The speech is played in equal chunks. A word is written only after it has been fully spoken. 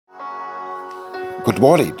Good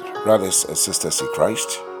morning, brothers and sisters in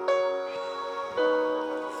Christ.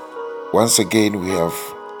 Once again, we have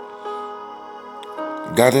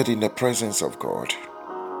gathered in the presence of God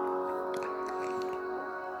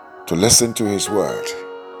to listen to His word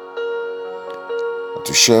and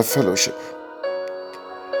to share fellowship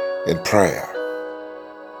in prayer.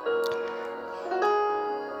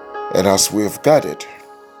 And as we have gathered,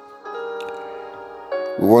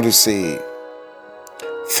 we want to say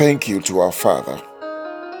thank you to our Father.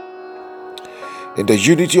 In the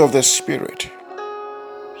unity of the Spirit,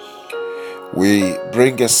 we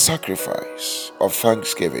bring a sacrifice of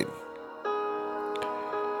thanksgiving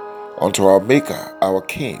unto our Maker, our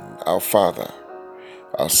King, our Father,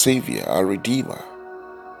 our Savior, our Redeemer,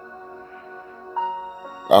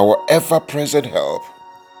 our ever-present help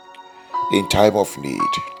in time of need.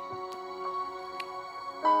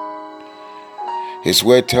 His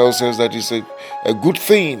word tells us that it's a good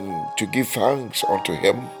thing to give thanks unto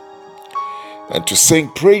Him and to sing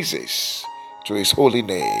praises to His holy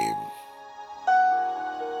name.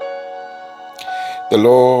 The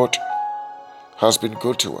Lord has been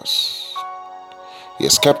good to us. He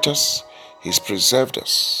has kept us. He's preserved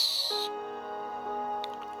us.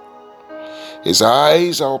 His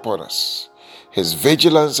eyes are upon us. His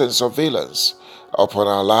vigilance and surveillance are upon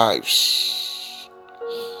our lives.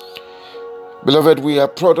 Beloved, we are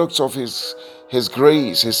products of His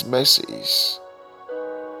grace, His mercies,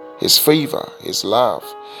 His favor, His love,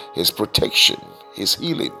 His protection, His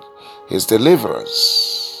healing, His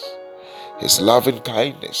deliverance, His loving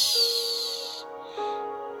kindness.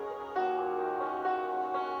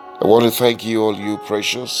 I want to thank you, all you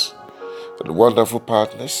precious and wonderful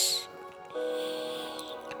partners.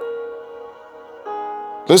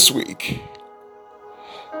 This week,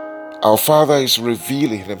 our Father is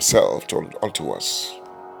revealing Himself unto us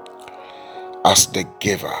as the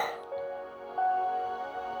giver.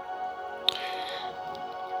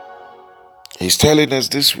 He's telling us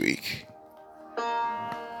this week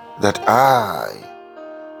that I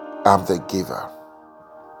am the giver.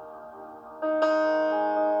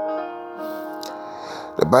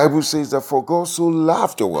 The Bible says that for God so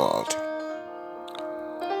loved the world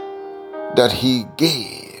that He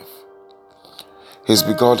gave His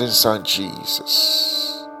begotten Son Jesus.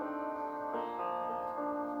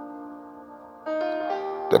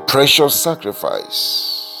 The precious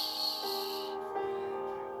sacrifice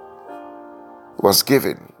was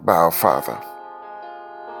given by our Father.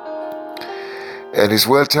 And His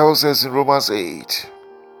word tells us in Romans 8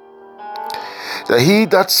 that He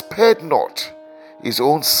that spared not His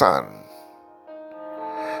own Son,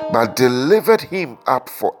 but delivered Him up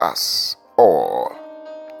for us all,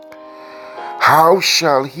 how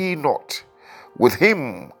shall He not with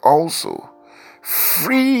Him also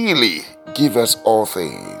freely give us all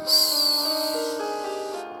things?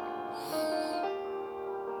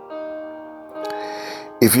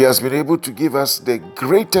 If He has been able to give us the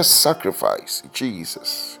greatest sacrifice,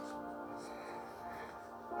 Jesus,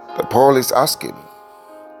 that Paul is asking,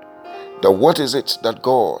 that what is it that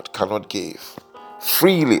God cannot give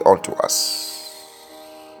freely unto us?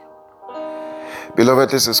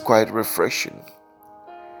 Beloved, this is quite refreshing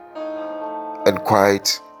and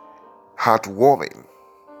quite heartwarming.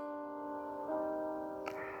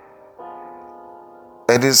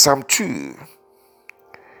 And in Psalm 2,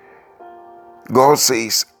 God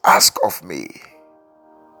says, ask of me,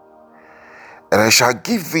 and I shall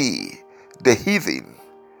give thee the heathen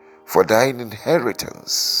for thine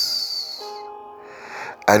inheritance,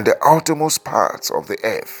 and the outermost parts of the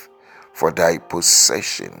earth for thy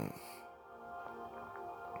possession.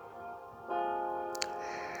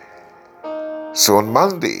 So on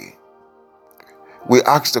Monday, we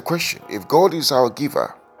asked the question, if God is our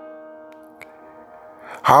giver,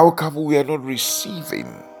 how come we are not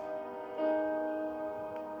receiving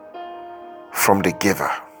from the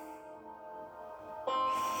giver?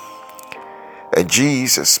 And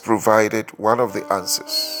Jesus provided one of the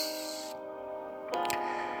answers.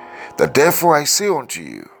 That therefore I say unto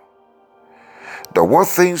you, that what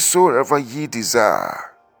things soever ye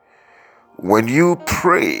desire, when you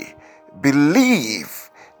pray,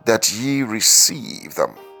 believe that ye receive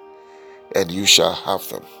them, and you shall have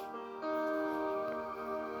them.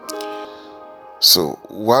 So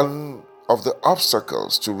one of the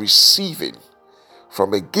obstacles to receiving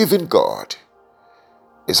from a given God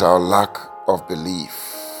is our lack of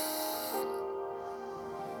belief.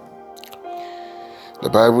 The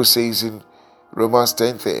Bible says in Romans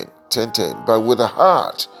 10:10, but with the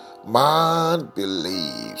heart man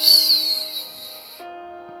believes.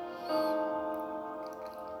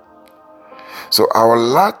 So our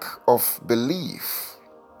lack of belief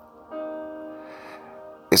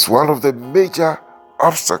is one of the major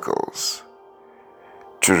obstacles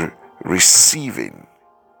to receiving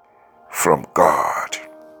from God.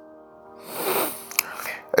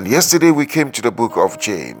 And yesterday we came to the book of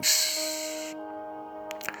James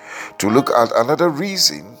to look at another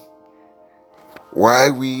reason why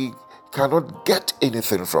we cannot get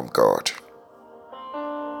anything from God.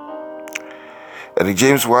 And in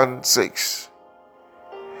James 1:6,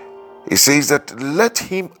 it says that let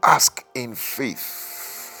him ask in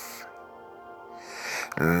faith,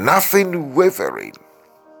 nothing wavering.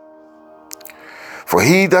 For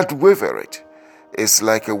he that wavereth is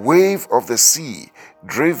like a wave of the sea,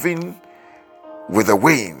 driven with the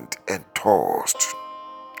wind and tossed.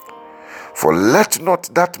 For let not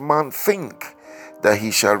that man think that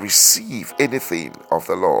he shall receive anything of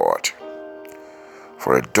the Lord.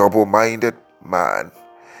 For a double-minded man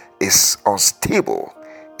is unstable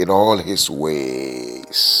in all his ways.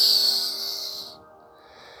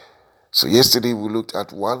 So yesterday we looked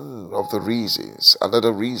at one of the reasons,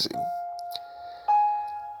 another reason,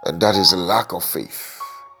 and that is a lack of faith.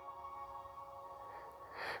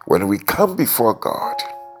 When we come before God,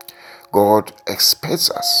 God expects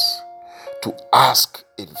us to ask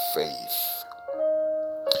in faith.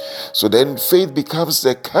 So then faith becomes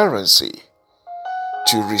the currency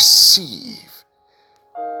to receive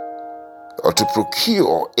or to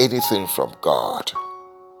procure anything from God.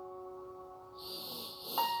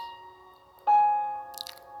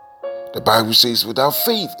 The Bible says, without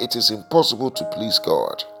faith, it is impossible to please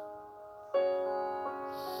God.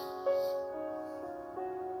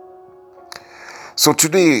 So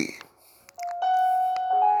today,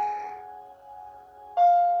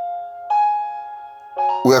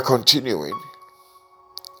 we are continuing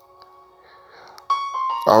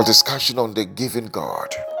our discussion on the giving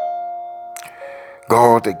God.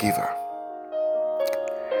 God the giver.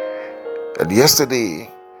 And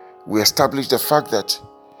yesterday, we established the fact that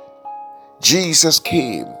Jesus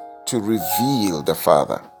came to reveal the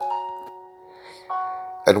Father.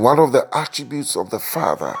 And one of the attributes of the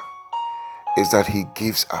Father is that he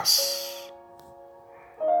gives us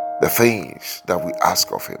the things that we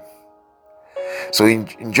ask of him. So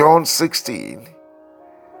in John 16,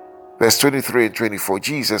 verse 23 and 24,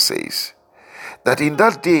 Jesus says that in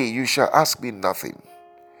that day you shall ask me nothing.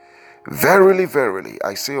 Verily, verily,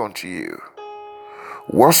 I say unto you,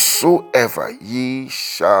 whatsoever ye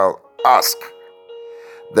shall ask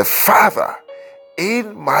the Father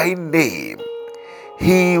in my name,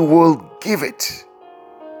 he will give it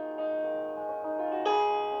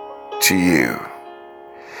to you.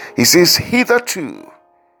 He says, hitherto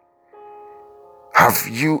have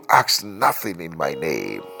you asked nothing in my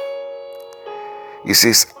name. He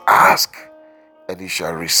says, ask and you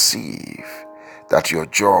shall receive, that your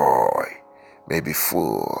joy may be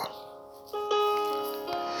full.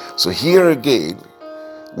 So here again,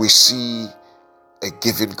 we see a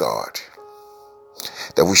giving God,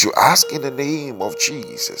 that we should ask in the name of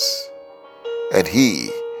Jesus, and he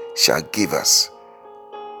shall give us.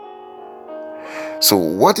 So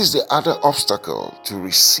what is the other obstacle to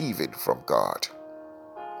receiving from God?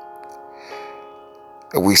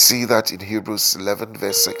 And we see that in Hebrews 11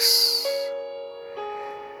 verse 6.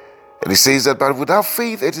 And it says that, but without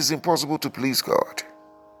faith it is impossible to please God.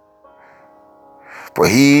 For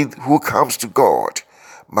he who comes to God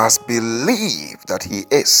must believe that he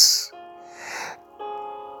is,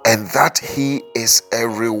 and that he is a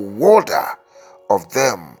rewarder of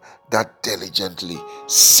them that diligently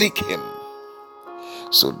seek him.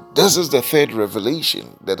 So this is the third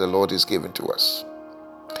revelation that the Lord is giving to us.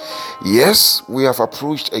 Yes, we have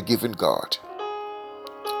approached a given God,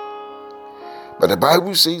 but the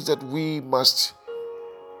Bible says that we must,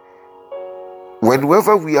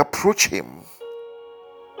 whenever we approach him,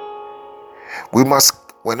 we must,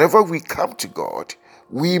 whenever we come to God,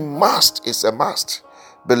 we must, it's a must,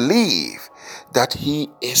 believe that he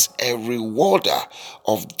is a rewarder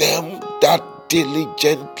of them that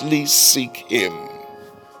diligently seek him.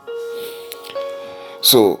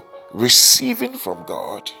 So receiving from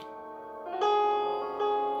God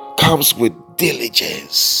comes with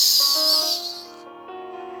diligence.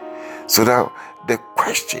 So now the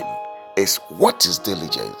question is, what is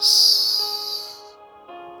diligence?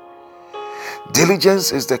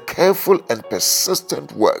 Diligence is the careful and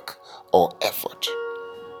persistent work or effort.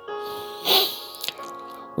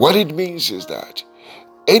 What it means is that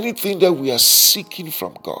anything that we are seeking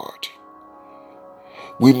from God,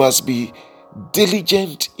 we must be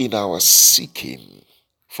diligent in our seeking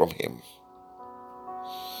from him.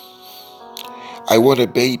 I want a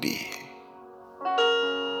baby.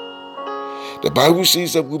 The Bible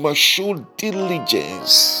says that we must show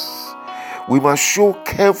diligence We must show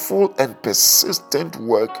careful and persistent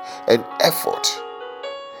work and effort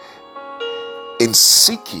in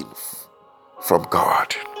seeking from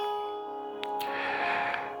God.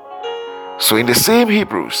 So in the same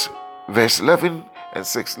Hebrews, verse 11 and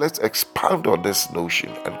 6, let's expound on this notion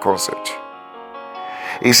and concept.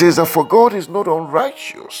 It says that for God is not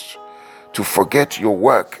unrighteous to forget your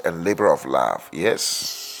work and labor of love,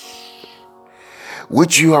 yes,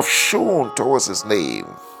 which you have shown towards his name,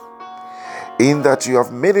 in that you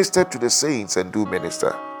have ministered to the saints and do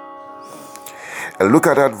minister. And look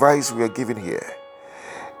at the advice we are given here.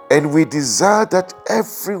 And we desire that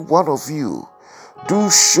every one of you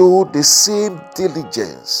do show the same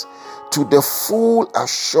diligence to the full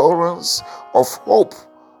assurance of hope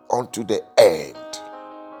unto the end.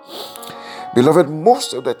 Beloved,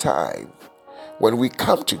 most of the time, when we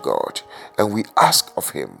come to God and we ask of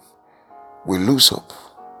him, we lose hope.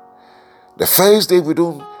 The first day we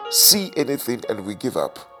don't see anything and we give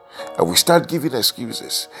up. And we start giving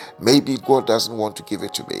excuses. Maybe God doesn't want to give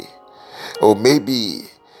it to me. Or maybe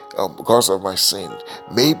because of my sin.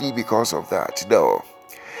 Maybe because of that. No.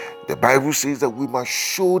 The Bible says that we must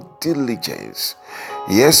show diligence.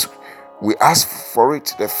 Yes, we ask for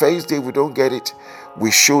it. The first day we don't get it,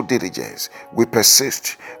 we show diligence. We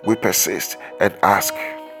persist and ask.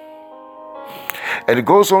 And it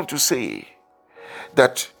goes on to say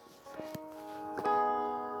that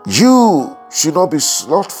you should not be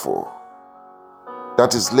slothful,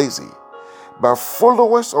 that is lazy, but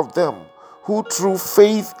followers of them who through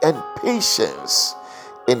faith and patience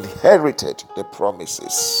inherited the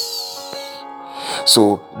promises.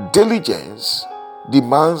 So diligence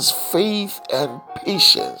demands faith and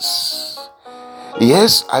patience.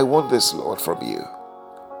 Yes, I want this, Lord, from you.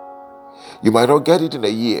 You might not get it in a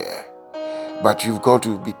year, but you've got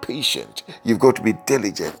to be patient. You've got to be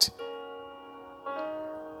diligent.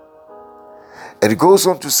 And it goes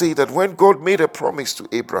on to say that when God made a promise to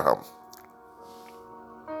Abraham,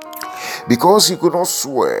 because he could not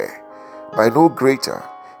swear by no greater,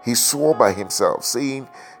 he swore by himself, saying,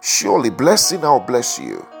 surely blessing I will bless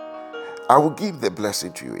you. I will give the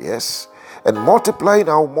blessing to you, yes, and multiplying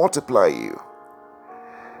I will multiply you.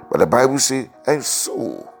 But the Bible says, and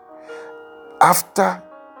so, after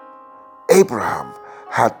Abraham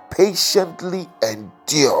had patiently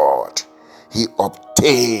endured, he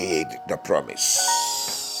obtained the promise.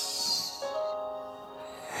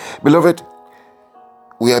 Beloved,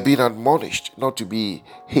 we are being admonished not to be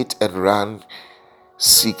hit and run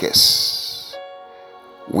seekers.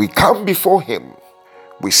 We come before him,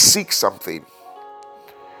 we seek something,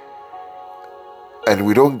 and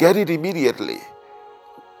we don't get it immediately.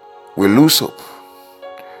 We lose hope.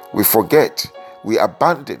 We forget. We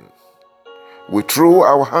abandon. We throw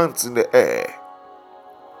our hands in the air.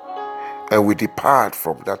 And we depart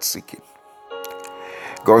from that seeking.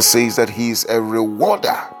 God says that he is a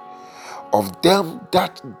rewarder of them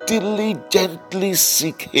that diligently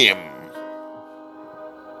seek him.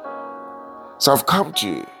 So I've come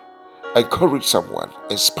to encourage someone,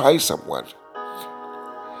 inspire someone,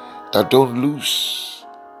 that don't lose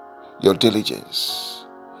your diligence.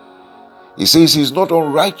 He says he's not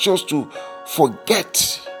unrighteous to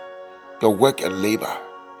forget your work and labor.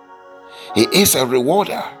 He is a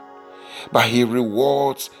rewarder, but he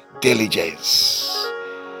rewards diligence.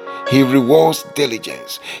 He rewards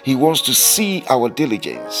diligence. He wants to see our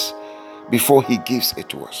diligence before he gives it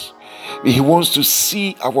to us. He wants to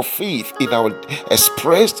see our faith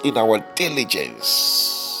expressed in our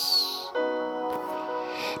diligence.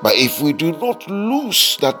 But if we do not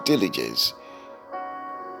lose that diligence,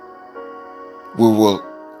 we will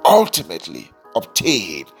ultimately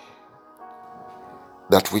obtain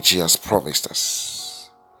that which he has promised us.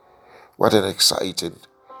 What an exciting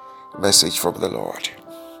message from the Lord.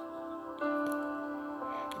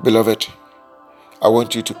 Beloved, I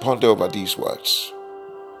want you to ponder over these words.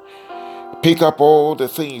 Pick up all the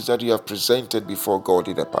things that you have presented before God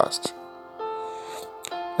in the past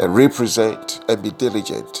and represent and be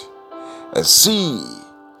diligent and see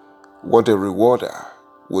what the rewarder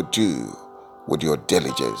would do with your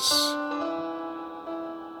diligence.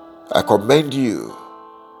 I commend you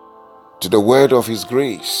to the word of his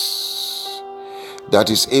grace that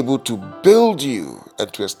is able to build you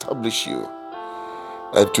and to establish you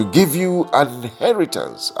and to give you an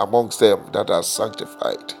inheritance amongst them that are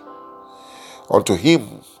sanctified. Unto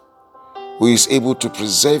him who is able to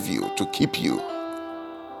preserve you, to keep you,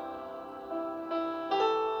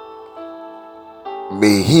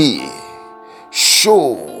 may he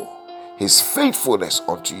show his faithfulness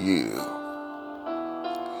unto you.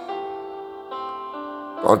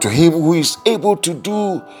 Unto him who is able to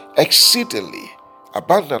do exceedingly,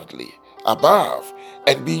 abundantly, above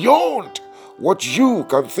and beyond what you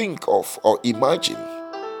can think of or imagine.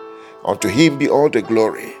 Unto him be all the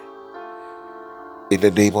glory. In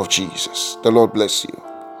the name of Jesus, the Lord bless you.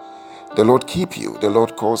 The Lord keep you. The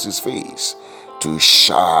Lord cause his face to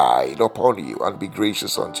shine upon you and be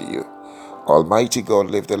gracious unto you. Almighty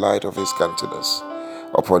God, lift the light of his countenance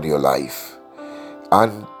upon your life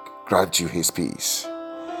and grant you his peace.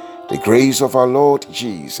 The grace of our Lord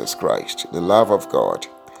Jesus Christ, the love of God,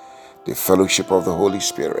 the fellowship of the Holy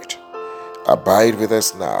Spirit abide with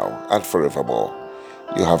us now and forevermore.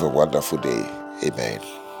 You have a wonderful day.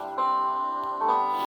 Amen.